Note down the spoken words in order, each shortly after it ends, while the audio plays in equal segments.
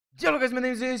Hello guys, my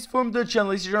name is Ace from the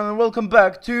channel AcieTron and welcome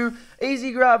back to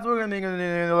AcieCraft. We're gonna make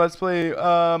a let's play.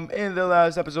 In the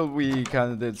last episode we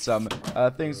kinda did some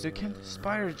things to kill the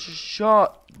spider. Just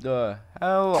shut the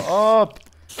hell up.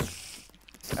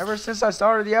 Ever since I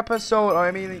started the episode,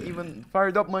 I mean even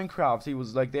fired up Minecraft, he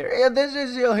was like there. Yeah, this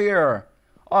is still here.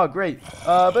 Oh great.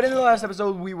 But in the last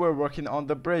episode we were working on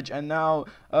the bridge, and now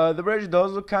the bridge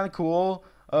does look kinda cool.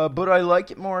 But I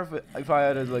like it more if I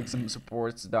added like some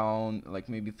supports down, like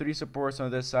maybe 3 supports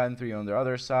on this side and 3 on the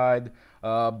other side.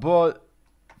 But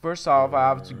first off, I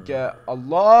have to get a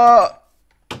lot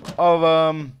of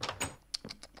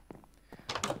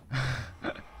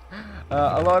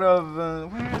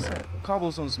where is it?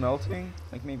 Cobblestone smelting,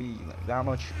 like maybe like that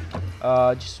much,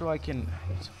 just so I can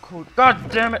code.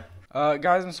 God damn it!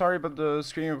 Guys, I'm sorry, but the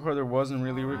screen recorder wasn't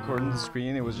really recording the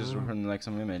screen; it was just recording like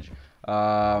some image.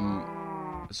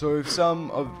 So if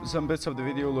some bits of the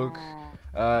video look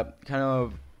kind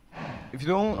of, if you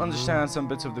don't understand some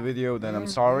bits of the video, then I'm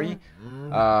sorry.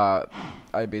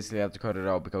 I basically have to cut it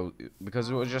out because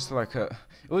it was just like it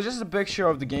was just a picture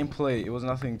of the gameplay. It was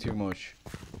nothing too much.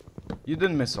 You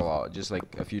didn't miss a lot, just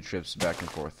like a few trips back and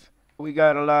forth. We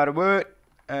got a lot of wood,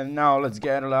 and now let's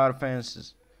get a lot of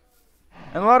fences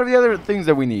and a lot of the other things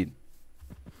that we need.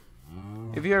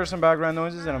 If you hear some background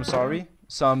noises, then I'm sorry.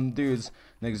 Some dudes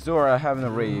next door are having a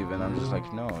rave, and I'm just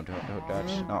like, no,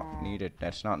 that's not needed.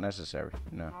 That's not necessary.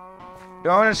 No.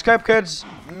 Don't escape, kids.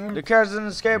 The kids didn't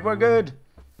escape. We're good.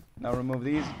 Now remove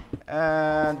these,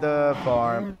 and the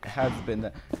farm has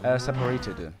been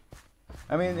separated.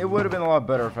 I mean, it would have been a lot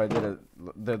better if I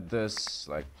did this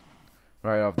like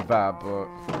right off the bat, but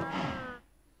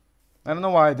I don't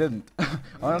know why I didn't.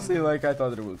 Honestly, like I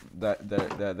thought it was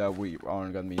that we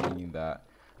aren't gonna be needing that.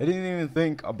 I didn't even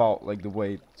think about like the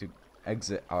way to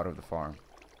exit out of the farm.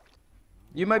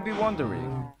 You might be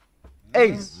wondering,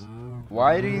 Ace,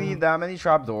 why do you need that many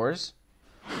trapdoors?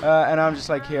 And I'm just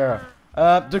like, here,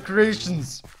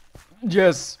 decorations.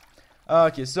 Yes.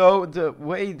 Okay, so the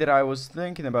way that I was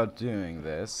thinking about doing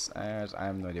this, as I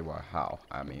have no idea how.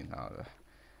 I mean,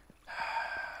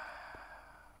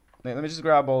 let me just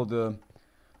grab all the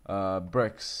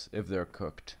bricks if they're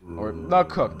cooked, or not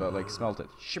cooked, but like smelted.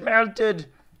 Smelted.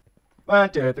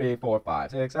 1, 2, 3, 4,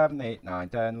 5, 6, 7, 8, 9,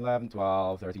 10, 11,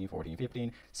 12, 13, 14,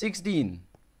 15, 16.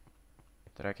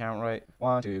 Did I count right?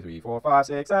 1, 2, 3, 4, 5,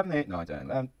 6, 7, 8, 9, 10,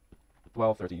 11,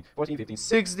 12, 13, 14, 15,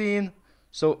 16.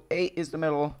 So 8 is the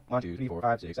middle. 1, 2, 3, 4,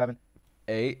 5, 6, 7,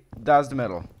 8. That's the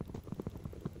middle.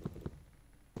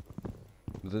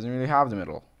 It doesn't really have the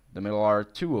middle. The middle are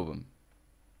 2 of them.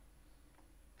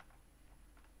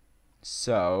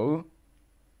 So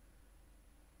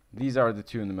these are the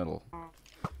 2 in the middle.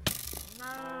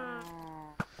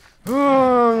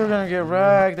 Oh, we're gonna get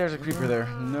wrecked. There's a creeper there.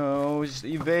 No, just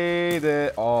evade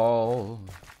it all.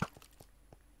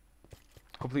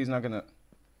 Hopefully he's not gonna...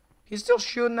 He's still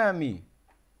shooting at me.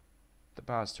 The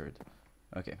bastard.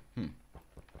 Okay.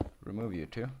 Remove you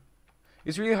too.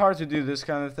 It's really hard to do this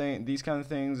kind of thing, these kind of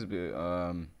things,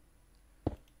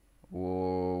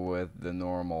 with the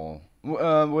normal,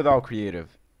 without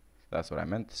creative. That's what I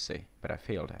meant to say, but I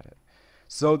failed at it.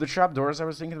 So the trapdoors I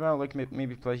was thinking about, like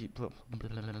maybe placing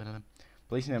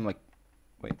them like,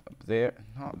 wait, up there,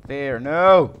 not there,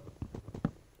 no.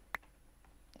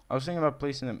 I was thinking about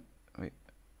placing them, wait,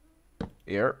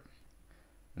 here,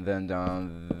 and then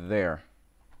down there.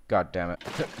 God damn it.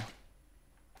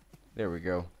 There we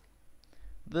go.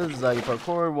 This is how you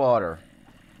parkour water.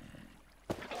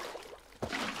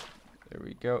 There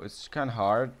we go. It's kind of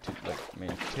hard to like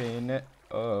maintain it.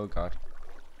 Oh god.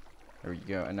 There we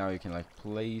go, and now you can like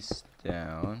place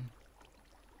down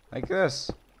like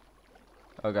this.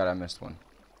 Oh god, I missed one.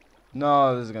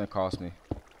 No, this is gonna cost me.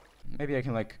 Maybe I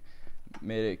can like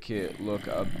make it look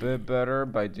a bit better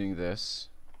by doing this.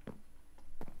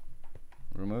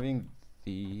 Removing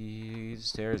these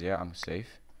stairs, yeah, I'm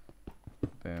safe.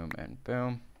 Boom and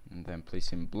boom, and then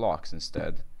placing blocks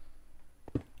instead.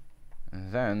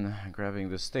 And then grabbing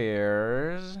the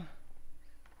stairs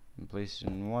and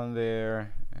placing one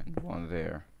there and one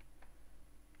there.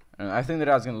 And I think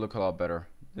that's gonna look a lot better.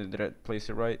 Did I place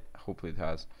it right? Hopefully it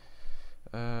has.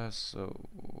 So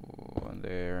one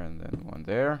there and then one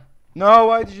there. No,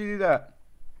 why did you do that?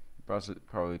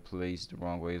 Probably placed the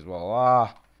wrong way as well.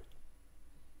 Ah.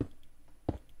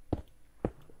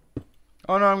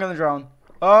 Oh no, I'm gonna drown.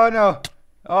 Oh no.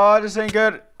 Oh, this ain't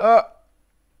good.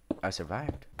 I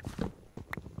survived.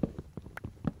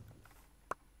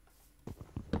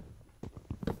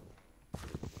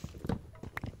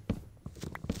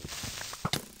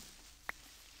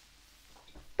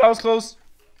 That was close.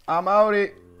 I'm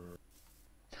outie.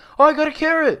 Oh, I got a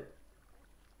carrot.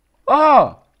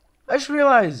 Oh, I just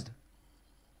realized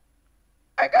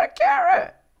I got a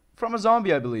carrot from a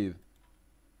zombie, I believe.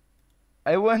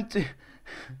 I went to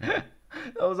that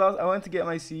was awesome. I went to get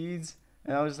my seeds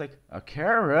and I was like, a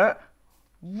carrot?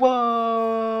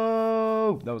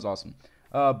 Whoa! That was awesome.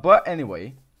 But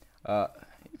anyway,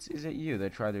 is it you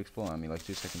that tried to explode on me like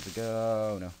 2 seconds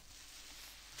ago? No.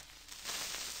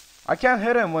 I can't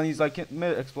hit him when he's like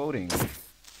mid-exploding,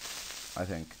 I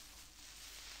think.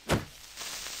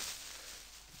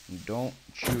 Don't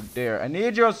you dare. I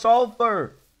need your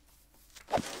sulfur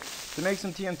to make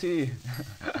some TNT.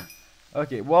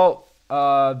 Okay, well,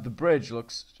 the bridge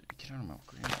looks... Get out of my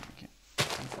green.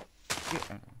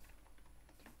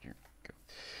 Here, go.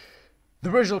 The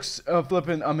bridge looks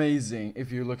flippin' amazing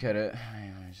if you look at it.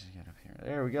 Let me just get up here.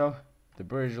 There we go. The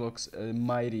bridge looks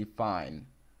mighty fine.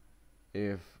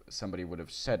 If somebody would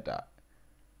have said that.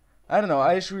 I don't know,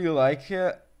 I just really like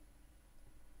it.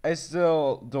 I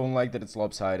still don't like that it's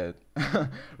lopsided.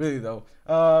 Really though.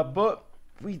 But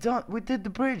we did the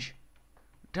bridge.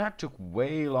 That took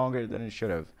way longer than it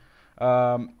should have.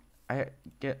 I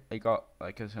got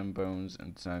like some bones,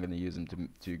 and so I'm gonna use them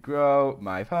to grow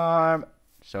my farm,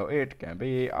 so it can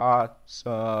be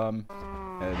awesome.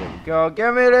 And there we go.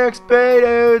 Give me the XP,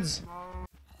 dudes.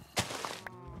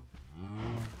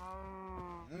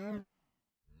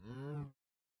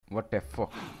 What the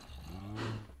fuck?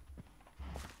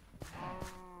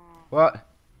 What?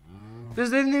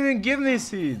 This didn't even give me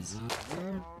seeds.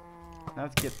 I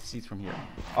have to get the seeds from here.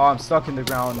 Oh, I'm stuck in the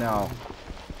ground now.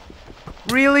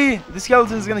 Really? The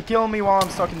skeleton is gonna kill me while I'm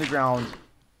stuck in the ground.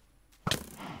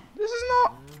 This is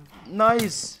not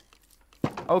nice.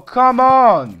 Oh, come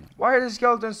on. Why are the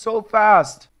skeletons so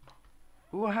fast?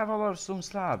 Ooh, I have a lot of stone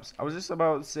slabs. I was just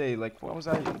about to say, like, what was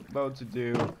I about to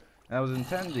do? And I was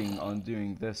intending on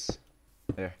doing this.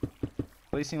 There.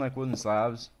 Placing like wooden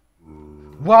slabs.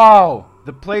 Wow!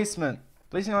 The placement.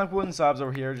 Placing like wooden slabs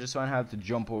over here just so I have to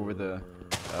jump over the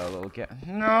little cat.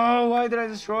 No! Why did I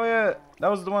destroy it? That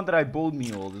was the one that I bone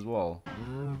mealed as well.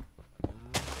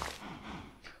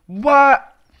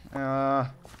 What? That's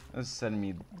sending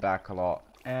me back a lot.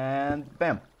 And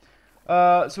bam.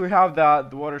 So we have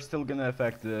that. The water's still gonna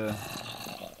affect the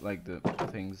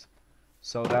things.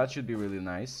 So that should be really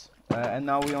nice. And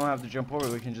now we don't have to jump over.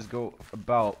 We can just go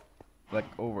about, like,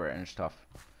 over it and stuff.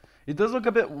 It does look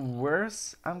a bit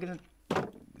worse, I'm gonna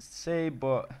say,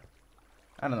 but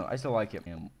I don't know. I still like it.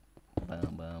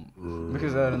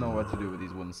 Because I don't know what to do with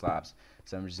these wooden slabs.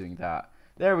 So I'm just doing that.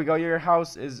 There we go. Your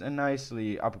house is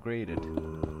nicely upgraded.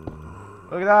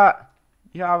 Look at that.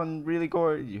 You have a really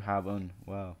gorgeous...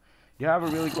 Wow. You have a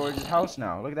really gorgeous house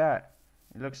now. Look at that.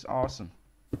 It looks awesome.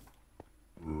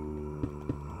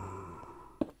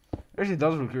 It actually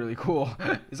does look really cool.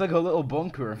 It's like a little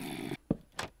bunker.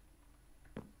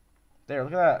 There,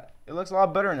 look at that. It looks a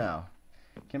lot better now.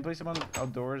 Can I place them on the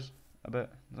outdoors a bit?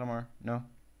 Somewhere? No?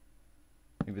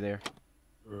 Maybe there?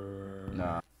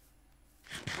 Nah.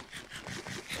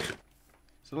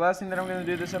 So the last thing that I'm going to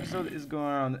do this episode is go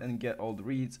around and get all the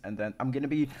reeds. And then I'm going to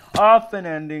be off and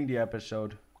ending the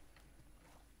episode.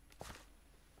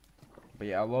 But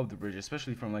yeah, I love the bridge,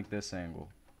 especially from like this angle.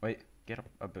 Wait, get up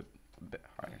a bit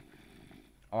higher.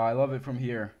 Oh, I love it from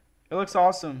here. It looks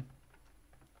awesome.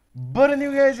 But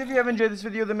anyway, guys, if you have enjoyed this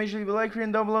video, then make sure you leave a like here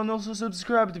and down below, and also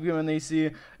subscribe to become an AC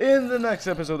in the next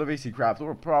episode of AcieCraft.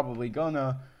 We're probably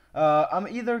gonna, I'm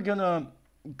either gonna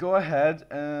go ahead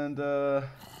and,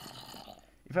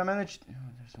 if I manage,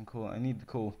 there's some coal, I need the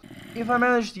coal. If I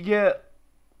manage to get,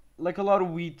 like, a lot of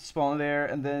wheat spawn there,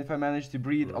 and then if I manage to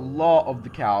breed a lot of the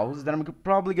cows, then I'm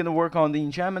probably gonna work on the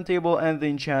enchantment table and the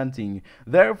enchanting.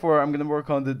 Therefore, I'm gonna work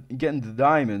on getting the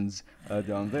diamonds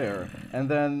down there. And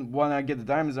then when I get the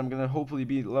diamonds, I'm gonna hopefully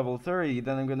be level 30.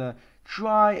 Then I'm gonna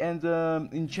try and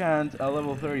enchant a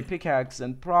level 30 pickaxe,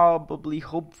 and probably,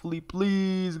 hopefully,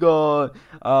 please God,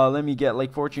 let me get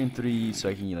like fortune 3 so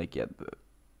I can like get the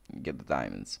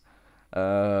diamonds.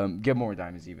 Get more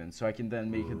diamonds even, so I can then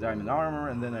make a diamond armor,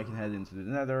 and then I can head into the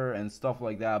nether and stuff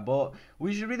like that. But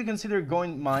we should really consider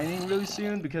going mining really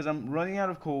soon, because I'm running out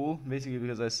of coal, basically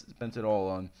because I spent it all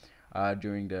on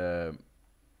during the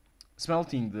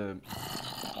smelting the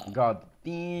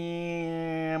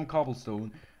goddamn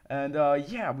cobblestone. And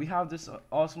yeah, we have this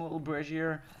awesome little bridge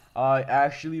here. I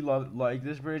actually like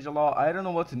this bridge a lot. I don't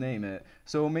know what to name it,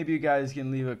 so maybe you guys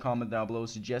can leave a comment down below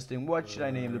suggesting what should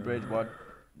I name the bridge, what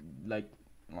like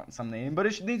some name, but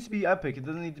it needs to be epic. It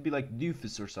doesn't need to be like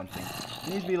Doofus or something. It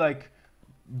needs to be like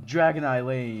Dragon Eye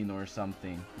Lane or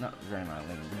something. Not Dragon Eye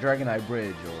Lane, Dragon Eye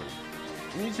Bridge, or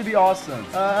it needs to be awesome.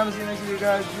 I'm gonna see you next video,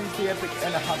 guys. Please stay epic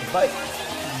and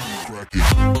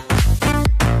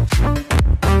bye.